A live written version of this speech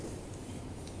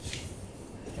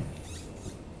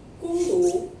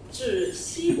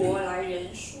伯来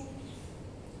人书。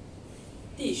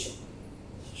弟兄，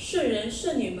圣人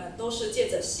圣女们都是借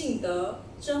着信德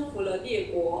征服了列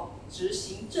国，执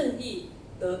行正义，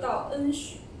得到恩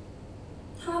许。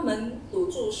他们堵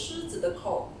住狮子的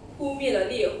口，扑灭了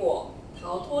烈火，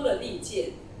逃脱了利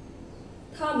剑。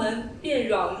他们变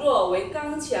软弱为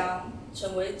刚强，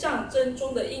成为战争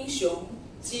中的英雄，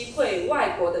击溃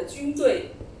外国的军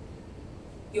队。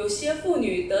有些妇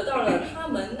女得到了他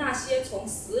们那些从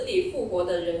死里复活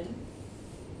的人，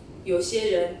有些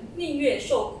人宁愿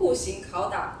受酷刑拷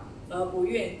打，而不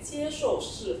愿接受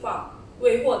释放，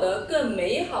为获得更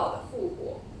美好的复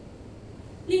活。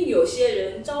另有些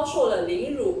人遭受了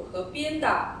凌辱和鞭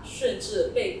打，甚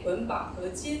至被捆绑和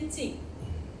监禁。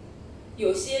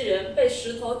有些人被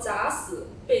石头砸死，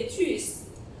被锯死，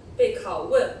被拷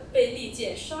问，被利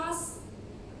剑杀死。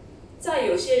再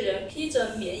有些人披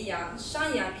着绵羊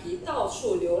山羊皮到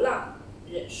处流浪，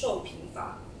忍受贫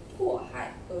乏、迫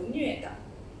害和虐待。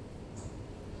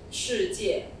世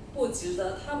界不值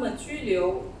得他们居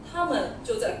留，他们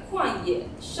就在旷野、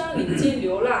山岭间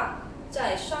流浪，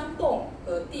在山洞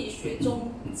和地穴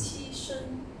中栖身。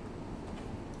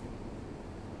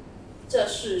这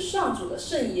是上主的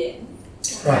圣言。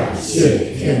感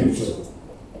谢天主。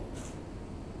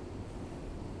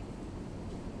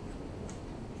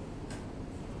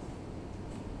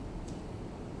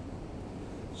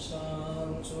上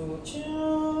主救我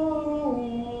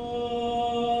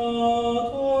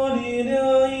脱离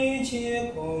了一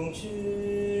切恐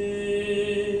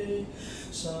惧，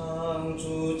上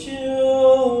主救我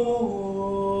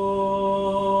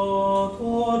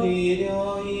脱离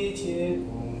了一切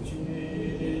恐惧，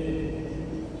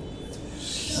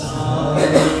上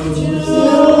主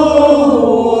救我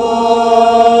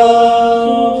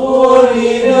脱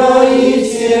离了一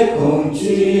切恐惧。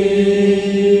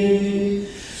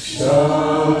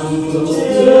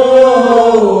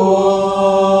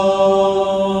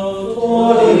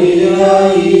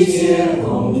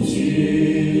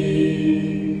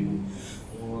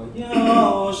我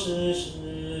要时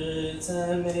时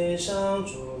赞美上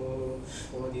主，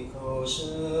我的口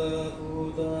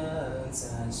不断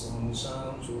赞颂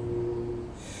上主，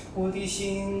我的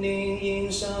心灵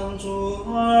因上主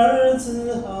而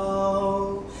自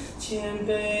豪。谦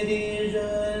卑的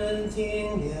人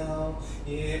听了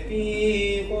也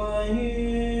必欢悦。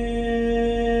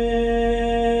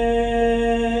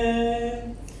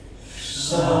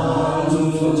上主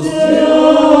救我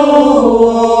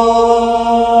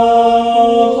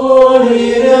脱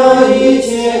离了一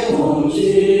切恐惧，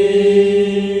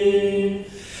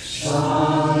上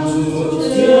主救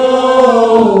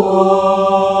我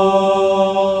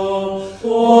脱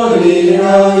离了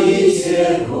一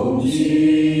切恐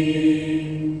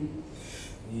惧。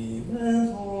你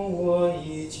们同我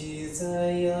一起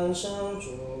赞扬上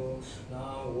主，让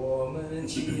我们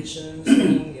齐声颂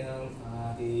扬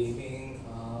他的名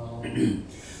号。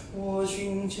我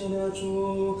寻求了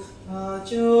主，他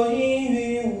就应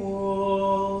允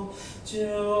我，救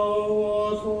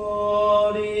我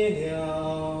脱离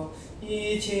了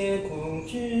一切恐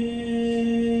惧。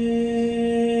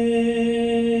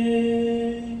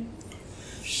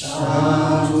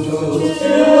上主救我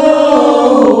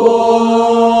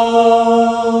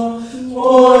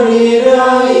脱离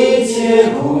了一切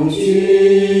恐惧，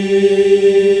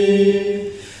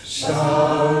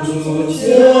上主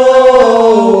救我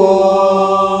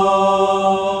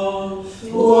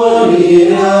脱离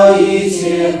了一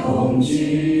切恐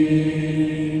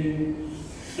惧。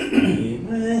你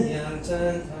们仰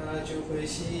赞他，就会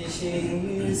喜形于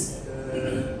色，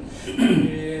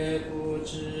绝不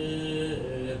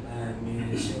知满面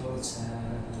羞惭。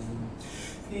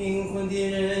贫困的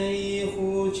人一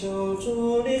呼求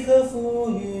主，立刻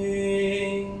浮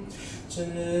云，拯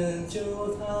救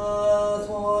他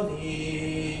脱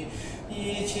离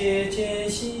一切艰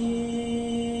辛。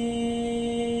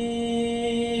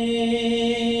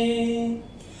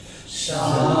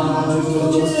上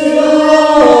主救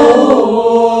我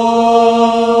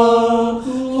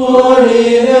脱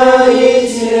离了一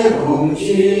切恐惧，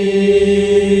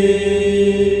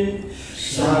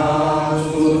上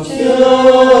主救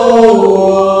我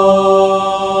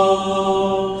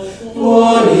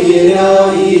脱离了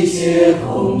一切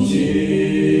恐惧。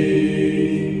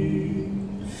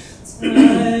在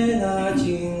那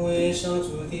敬畏上主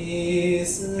的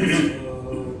死囚，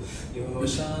有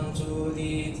上主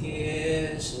的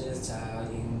天使扎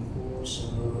营护，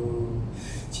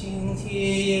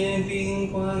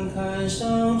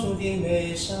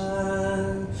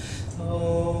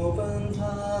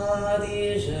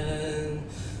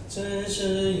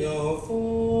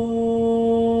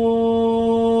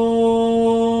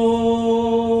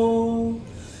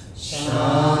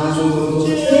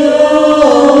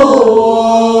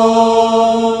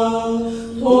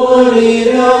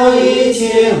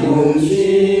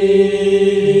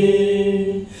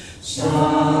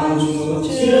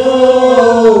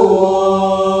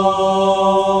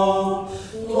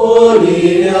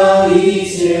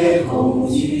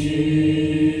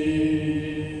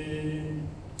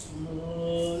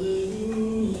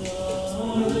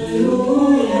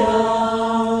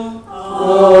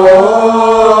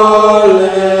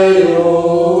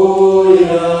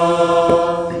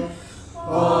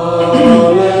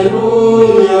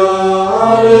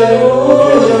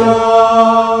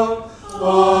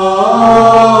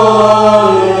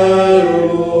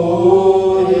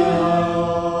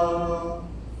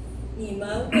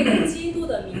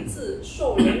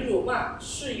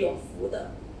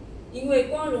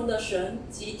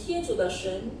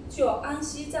就安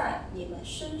息在你们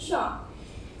身上。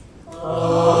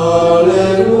哈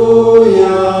利路亚，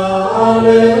哈利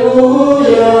路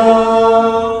亚，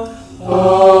哈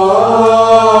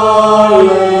利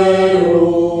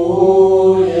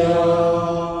路亚。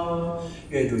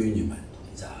愿主与你们同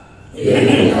在，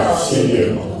愿你的心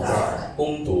灵同在。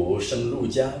恭读圣路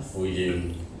加福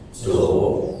音。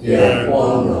主，愿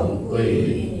光荣归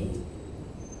于你。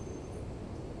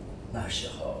那时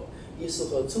候，耶稣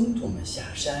和宗徒们下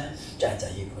山，站在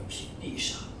一块平地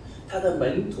上。他的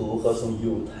门徒和从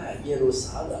犹太、耶路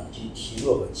撒冷及提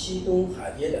洛和基东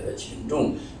海边来的群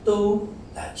众都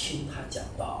来听他讲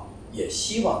道，也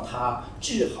希望他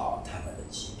治好他们的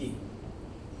疾病。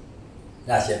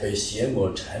那些被邪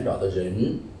魔缠绕的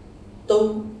人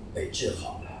都被治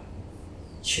好了，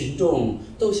群众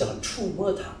都想触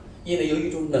摸他，因为有一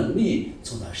种能力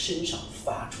从他身上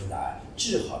发出来，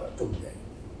治好了众人。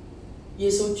耶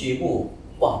稣举目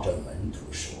望着门徒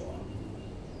说：“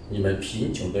你们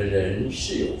贫穷的人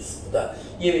是有福的，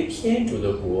因为天主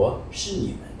的国是你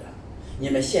们的；你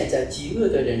们现在饥饿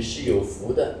的人是有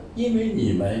福的，因为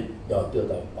你们要得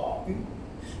到饱飫；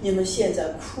你们现在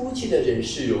哭泣的人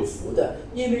是有福的，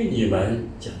因为你们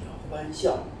将要欢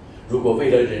笑。如果为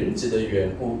了人子的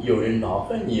缘故，有人恼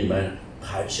恨你们，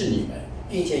排斥你们，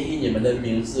并且以你们的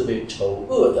名字为丑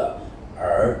恶的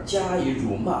而加以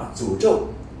辱骂诅咒，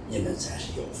你们才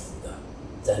是有福的。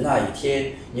在那一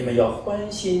天，你们要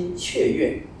欢欣雀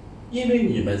跃，因为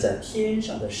你们在天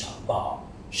上的赏报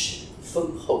是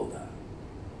丰厚的。”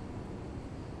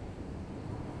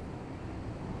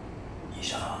以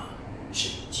上是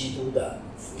基督的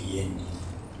福音。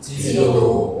基督，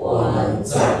我们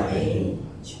赞美你。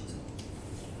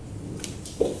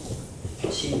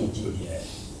庆祝今天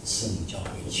慈母教会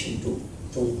庆祝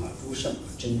中华诸圣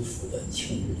征服的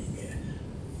庆日里面，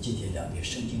今天两节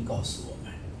圣经告诉我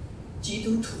们，基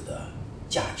督徒的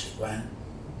价值观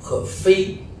和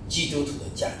非基督徒的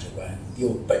价值观有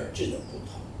本质的不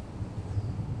同。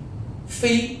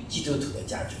非基督徒的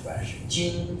价值观是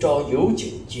今朝有酒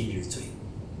今日醉，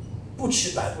不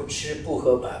吃白不吃，不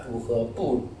喝白不喝，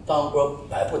不当官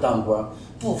白不当官，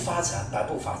不发财白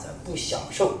不发财，不享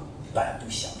受白不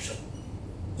享受。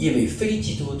因为非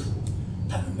基督徒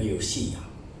他们没有信仰，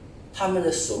他们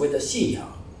的所谓的信仰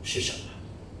是什么？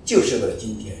就是为了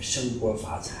今天升官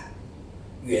发财，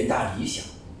远大理想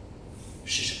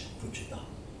是什么不知道。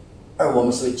而我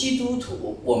们所谓基督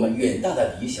徒，我们远大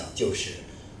的理想就是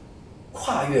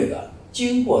跨越了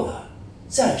经过了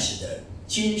暂时的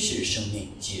今世生命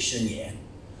几十年，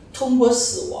通过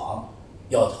死亡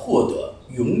要获得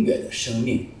永远的生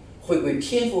命，回归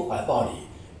天父怀抱里，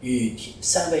与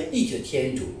三位一体的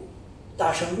天主、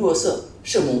大圣若瑟、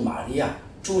圣母玛利亚、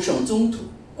诸圣宗徒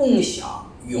共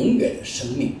享永远的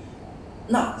生命，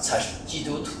那才是基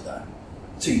督徒的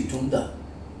最终的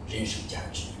人生价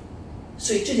值。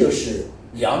所以这就是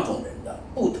两种人的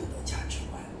不同的价值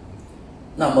观。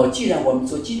那么既然我们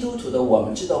做基督徒的，我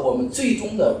们知道我们最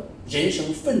终的人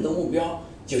生奋斗目标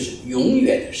就是永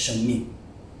远的生命，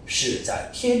是在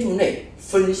天主内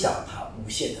分享他无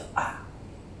限的爱。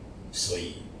所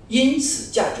以因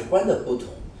此价值观的不同，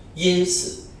因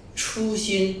此初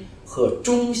心和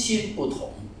忠心不同，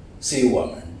所以我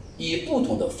们以不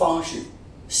同的方式、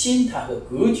心态和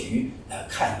格局来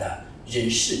看待人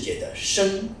世界的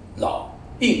生老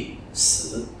病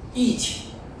死、疫情、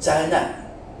灾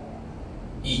难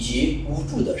以及无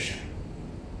助的事。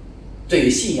对于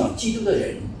信仰基督的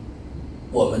人，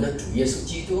我们的主耶稣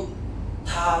基督，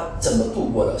他怎么度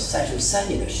过了33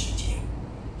年的时间？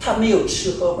他没有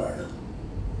吃喝玩乐，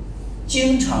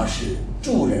经常是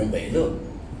助人为乐，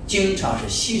经常是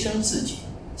牺牲自己，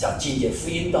像今天福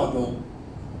音当中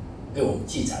给我们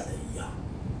记载的一样。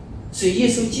所以耶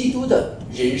稣基督的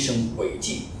人生轨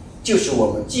迹就是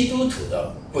我们基督徒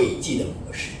的轨迹的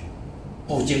模式。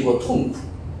不经过痛苦，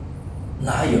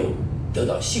哪有得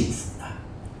到幸福呢？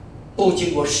不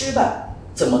经过失败，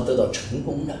怎么得到成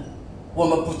功呢？我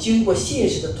们不经过现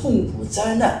实的痛苦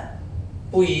灾难，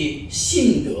不以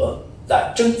信德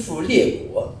来征服列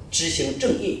国，执行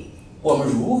正义，我们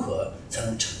如何才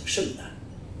能成圣呢？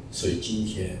所以今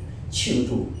天庆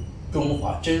祝中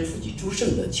华征服及诸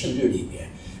圣的庆日里面，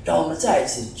让我们再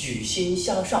次举心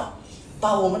向上，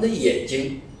把我们的眼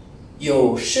睛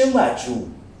由身外之物、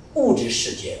物质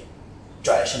世界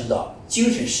转生到精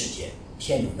神世界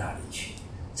天主那里去。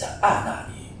在爱那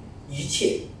里，一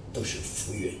切都是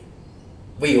浮云，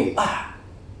唯有爱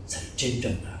才是真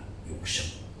正的永生。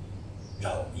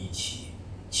让我们一起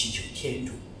祈求天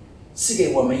主赐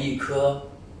给我们一颗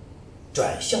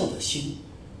转向的心，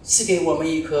赐给我们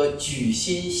一颗举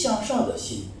心向上的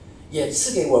心，也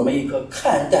赐给我们一颗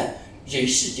看待人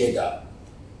世界的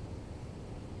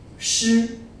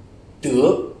失、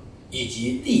得以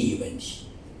及利益问题，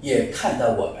也看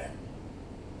到我们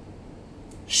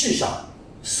世上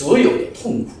所有的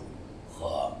痛苦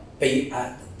和悲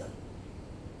哀等等。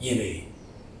因为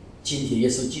今天耶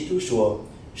稣基督说，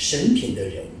神品的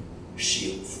人是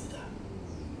有福的。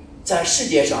在世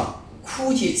界上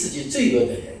哭泣自己罪恶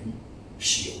的人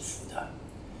是有福的。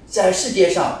在世界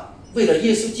上为了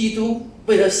耶稣基督，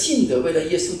为了信德，为了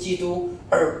耶稣基督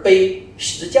而背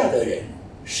十字架的人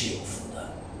是有福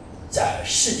的。在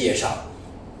世界上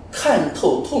看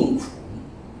透痛苦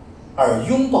而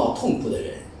拥抱痛苦的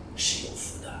人是有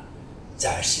福的。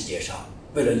在世界上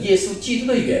为了耶稣基督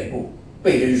的缘故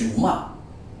被人辱骂、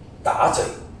打嘴、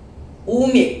污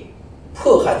蔑、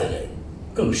迫害的人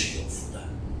更是有福的，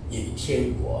因为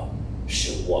天国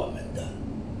是我们的，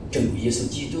正如耶稣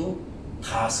基督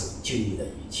他所经历的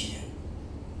一切。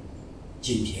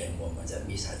今天我们在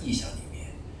弥撒意象里面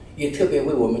也特别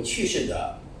为我们去世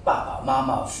的爸爸妈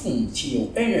妈、父母亲友、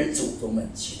恩人、祖宗们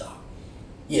祈祷，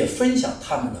也分享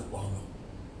他们的光荣。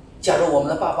假如我们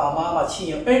的爸爸妈妈、亲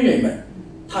友、恩人们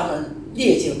他们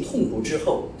历经痛苦之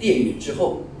后、炼狱之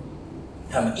后，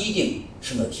他们一定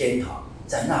升了天堂，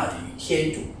在那里与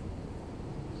天主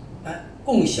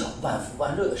共享万福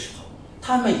万乐的时候，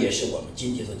他们也是我们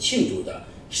今天所庆祝的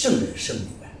圣人圣女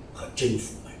们和真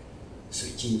福们。所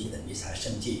以今天的弥撒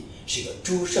圣祭是个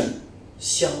诸圣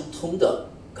相通的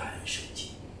感恩圣祭，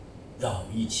让我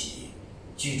们一起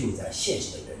居住在现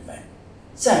实的人们、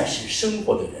暂时生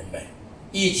活的人们，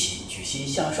一起举心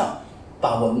向上，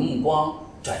把我们目光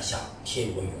转向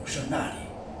天国永生那里，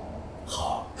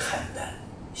好看淡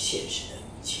现实的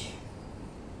一切。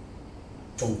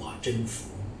中华真福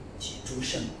及诸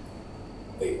圣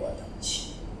为我等祈